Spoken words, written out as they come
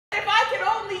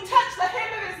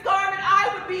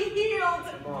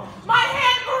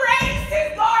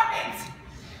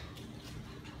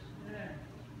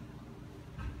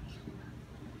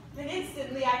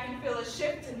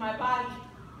my body.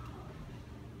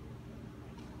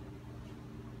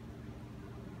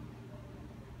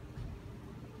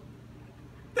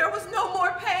 There was no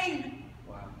more pain.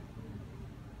 Wow.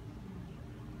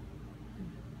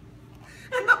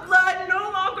 And the blood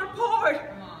no longer poured.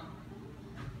 Come on.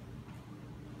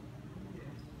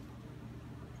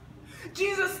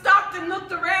 Jesus stopped and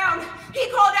looked around.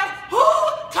 He called out, "Who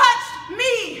touched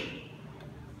me?"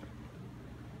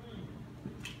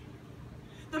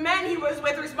 The man he was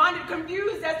with responded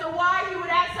confused as to why he would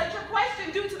ask such a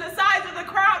question due to the size of the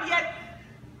crowd, yet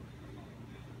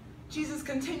Jesus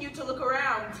continued to look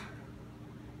around.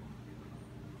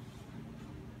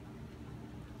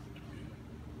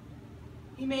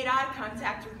 He made eye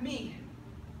contact with me.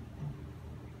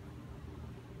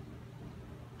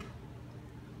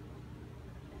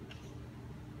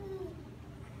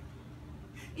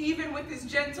 Even with his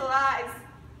gentle eyes,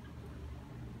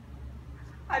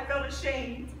 I felt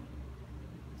ashamed.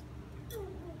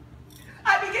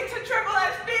 I began to tremble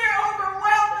as fear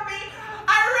overwhelmed me.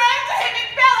 I ran to him and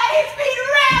fell at his feet.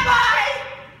 "Rabbi!"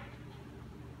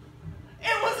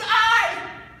 It was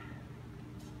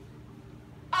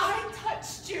I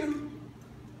touched you.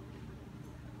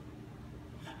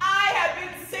 I have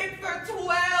been sick for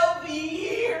 12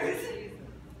 years.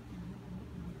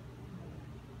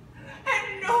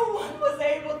 And no one was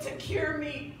able to cure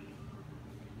me.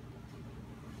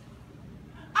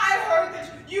 I heard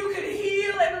that you could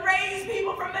heal and raise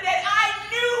people from the dead. I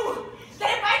knew that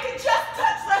if I could just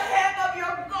touch the hem of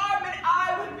your garment,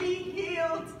 I would be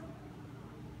healed.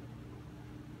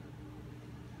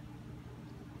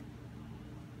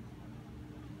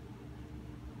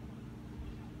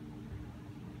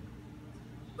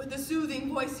 With a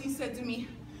soothing voice, he said to me,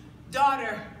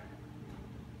 "Daughter,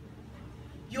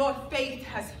 your faith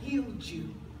has healed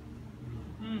you.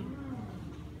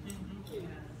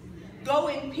 Go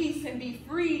in peace and be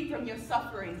freed from your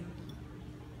suffering."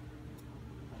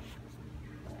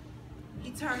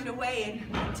 He turned away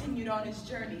and continued on his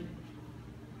journey.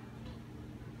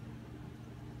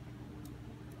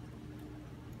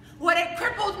 What had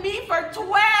crippled me for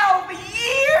 12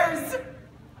 years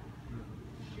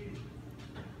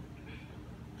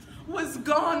was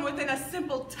gone within a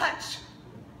simple touch.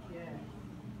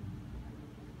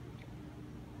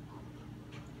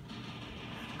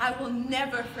 I will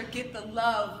never forget the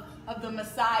love of the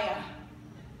Messiah.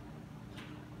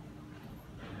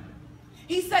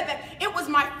 He said that it was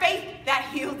my faith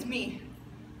that healed me.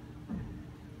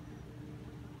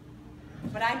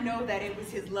 But I know that it was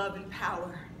his love and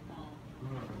power.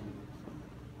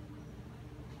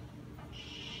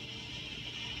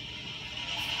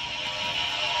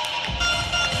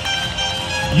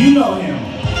 You know him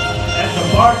as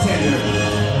the bartender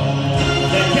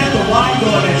that kept the wine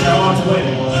going at your aunt's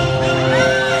wedding.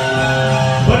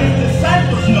 But his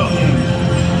disciples know him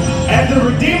as the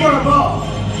Redeemer of all.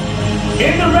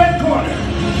 In the red corner,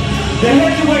 the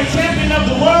heavyweight champion of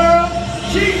the world,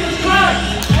 Jesus Christ.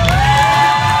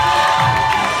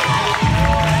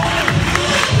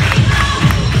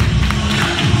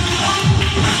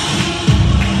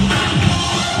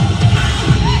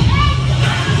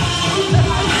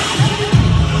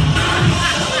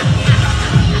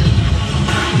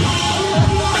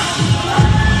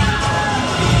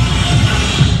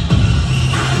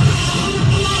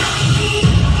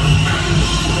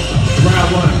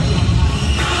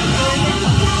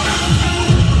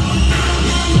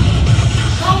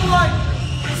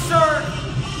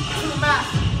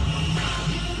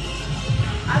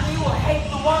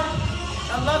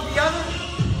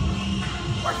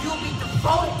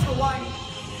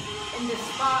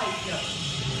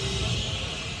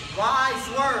 Wise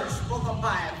words spoken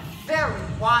by a very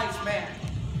wise man.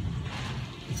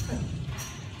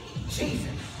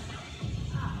 Jesus.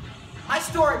 My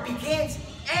story begins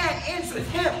and ends with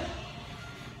him.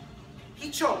 He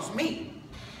chose me.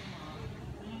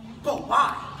 But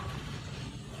why?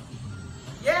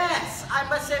 Yes, I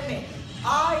must admit,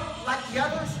 I, like the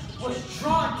others, was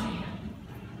drawn to him,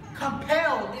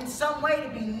 compelled in some way to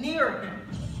be near him,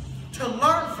 to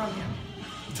learn from him,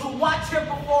 to watch him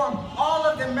perform all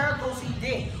of the miracles he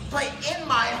did. But in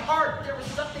my heart, there was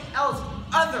something else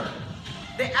other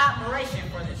than admiration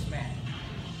for this man.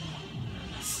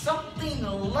 Something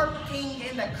lurking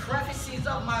in the crevices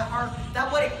of my heart that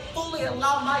wouldn't fully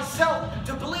allow myself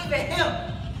to believe in him.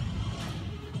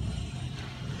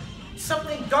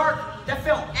 Something dark that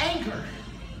felt anger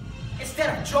instead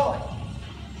of joy,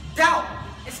 doubt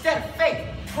instead of faith,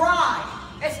 pride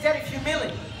instead of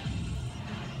humility.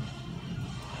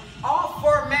 All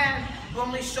for a man who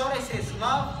only showed us his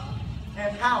love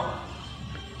and power.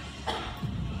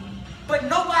 But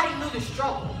nobody knew the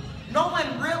struggle. No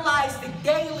one realized the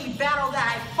daily battle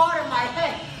that I fought in my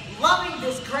head, loving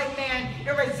this great man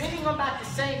and resenting him at the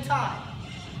same time.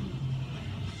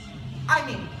 I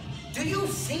mean, do you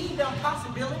see the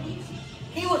impossibilities?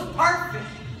 He was perfect.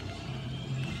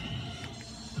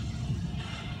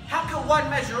 How could one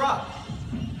measure up?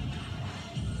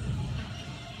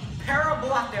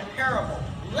 Parable after parable,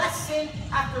 lesson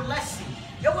after lesson.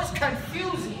 It was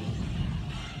confusing.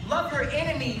 Love your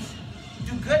enemies,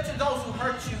 do good to those who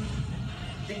hurt you.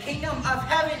 The kingdom of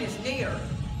heaven is near.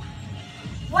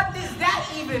 What does that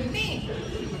even mean?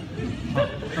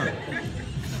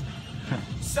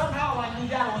 Somehow I knew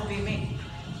that would be me.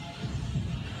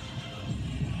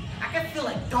 I could feel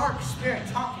a dark spirit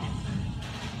talking,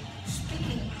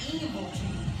 speaking evil to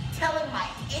me, telling my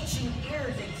itching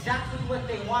ears exactly what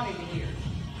they wanted to hear.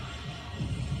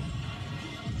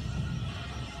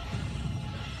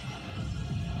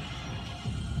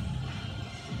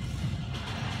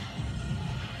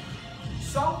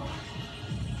 So,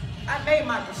 I made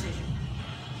my decision.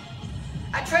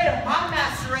 I traded my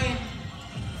master in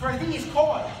for these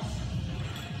coins.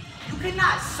 You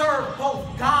cannot serve both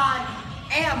God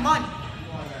and money.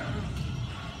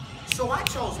 So I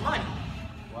chose money.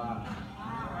 Wow.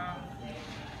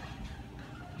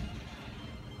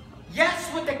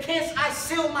 Yes, with a kiss, I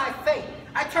sealed my fate.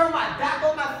 I turned my back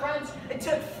on my friends and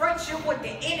took friendship with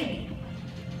the enemy.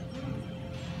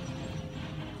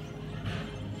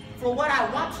 For what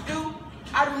I want to do,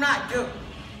 I do not do.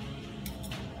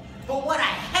 But what I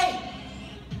hate,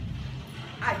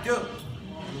 I do.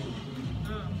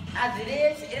 As it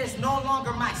is no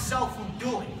longer myself who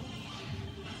do it.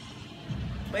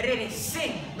 But it is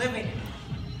sin living in it.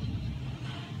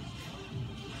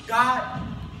 God,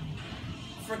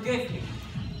 forgive me.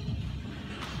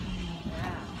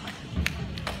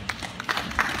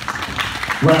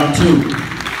 Round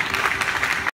 2.